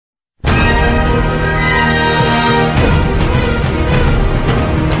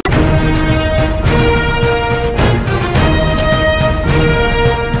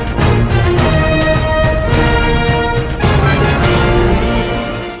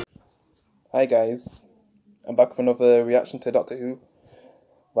Hi guys, I'm back for another reaction to Doctor Who.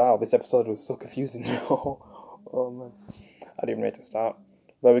 Wow, this episode was so confusing. Oh man, I didn't even ready to start.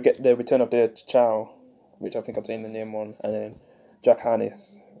 Well, we get the return of the Chow, which I think I'm saying the name one, and then Jack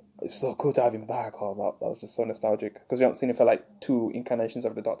Harness. It's so cool to have him back. Oh, that was just so nostalgic because we haven't seen him for like two incarnations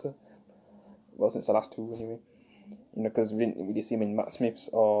of the Doctor. Well, since the last two anyway. You know, because we didn't really see him in Matt Smith's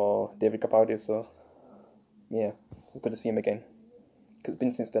or David Capaldi's. So yeah, it's good to see him again. Because it's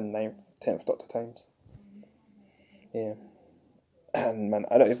been since the 9th, 10th Doctor times. Yeah. And man,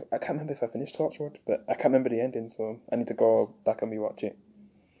 I can't remember if I finished Torchwood, but I can't remember the ending, so I need to go back and rewatch it.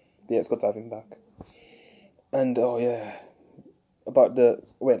 But yeah, it's good to have him back. And oh yeah, about the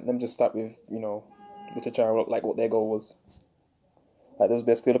wait, let me just start with the T'Challa, like what their goal was. Like they was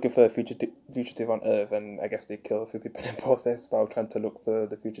basically looking for a fugitive on Earth, and I guess they kill a few people in the process while trying to look for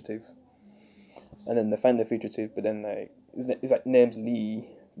the fugitive. And then they find the fugitive, but then like his like name's Lee,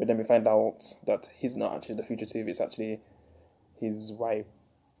 but then we find out that he's not actually the fugitive. It's actually his wife.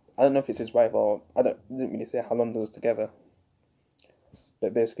 I don't know if it's his wife or didn't really say how long they was together.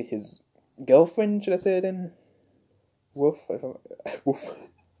 But basically his girlfriend, should I say it then? Wolf, Wolf,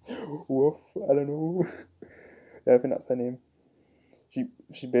 Wolf. I don't know. Yeah, I think that's her name.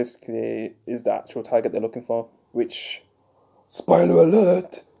 She basically is the actual target they're looking for, which spoiler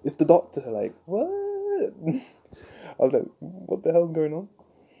alert, it's the Doctor. Like what? I was like, what the hell's going on?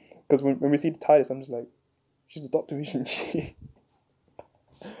 Because when we see the TARDIS, I'm just like, she's the Doctor, isn't she?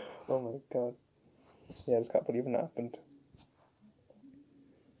 Oh my god. Yeah, I just can't believe that happened.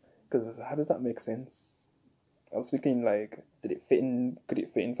 Because how does that make sense? I was thinking, like, did it fit in? Could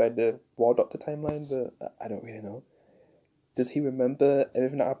it fit inside the War Doctor timeline? But I don't really know. Does he remember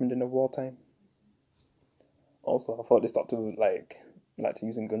everything that happened in the wartime? Also, I thought this Doctor would like to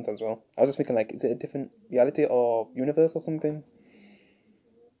using guns as well. I was just thinking, like, is it a different reality or universe or something?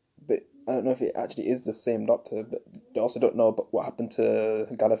 But I don't know if it actually is the same Doctor. But they also don't know about what happened to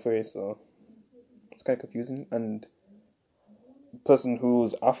Gallifrey, so it's kind of confusing. And the person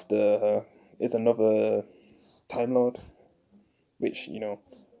who's after her is another Time Lord, which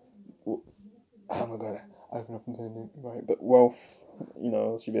oh my god, I don't know if I'm saying it right, but Wealth,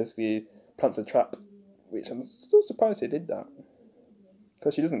 she basically plants a trap, which I'm still surprised she did that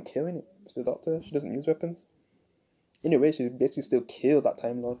because she doesn't kill any. She's the Doctor. She doesn't use weapons. In a way, she basically still killed that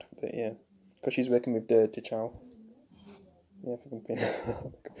Time Lord, but yeah, because she's working with the Chow. Yeah, if I can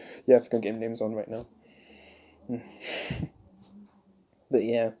yeah, if I can get names on right now. But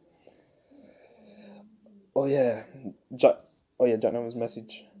yeah. Oh yeah, Jack. Oh yeah, Jack Nolan's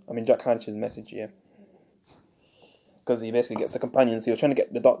message. I mean Jack Harness's message. Yeah, because he basically gets the companions. He was trying to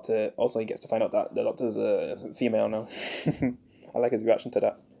get the Doctor. Also, he gets to find out that the Doctor's a female now. I like his reaction to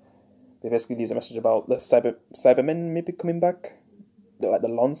that. He basically leaves a message about the Cybermen maybe coming back, like the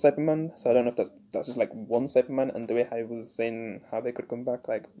lone Cyberman. So I don't know if that's just like one Cyberman, and the way I was saying how they could come back,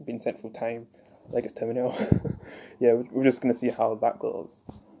 like being sent through time, like it's Terminal. Yeah, we're just gonna see how that goes.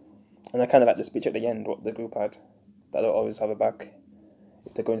 And I kind of like the speech at the end, what the group had, that they'll always have a back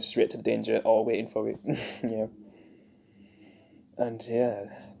if they're going straight to the danger or waiting for it. Yeah. And yeah,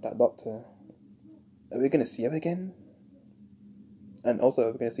 that Doctor. Are we going to see him again? And also,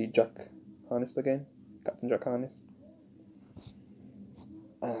 are we going to see Jack Harness again? Captain Jack Harness?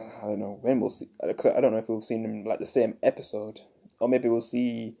 I don't know when we'll see. Cause I don't know if we've seen him like the same episode. Or maybe we'll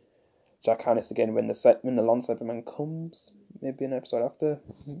see Jack Harness again when the Lone Cyberman comes. Maybe an episode after.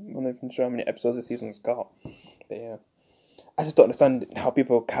 I'm not even sure how many episodes the season's got. But yeah. I just don't understand how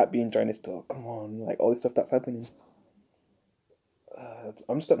people can't be enjoying this stuff. Come on, like all this stuff that's happening.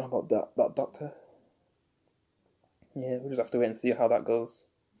 I'm just don't know about that Doctor. Yeah, we'll just have to wait and see how that goes.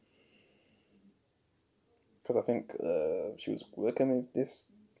 Because I think she was working with this.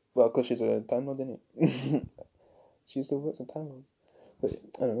 Well, because she's a Time Lord, isn't it? She still works with Time Lords. But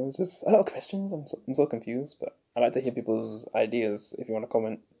I don't know, just a lot of questions. I'm so confused, but I like to hear people's ideas if you want to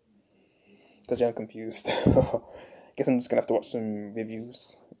comment. Because yeah, I'm confused. Guess I'm just gonna have to watch some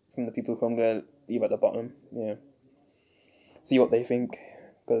reviews from the people who I'm gonna leave at the bottom. Yeah, see what they think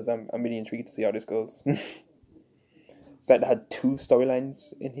because I'm really intrigued to see how this goes. It's like they had two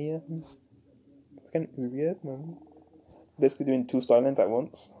storylines in here. It's weird, man. Basically doing two storylines at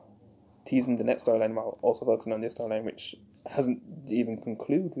once, teasing the next storyline while also focusing on this storyline, which hasn't even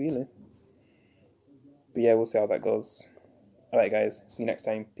concluded really. But yeah, we'll see how that goes. Alright, guys. See you next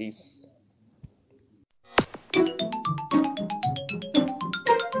time. Peace.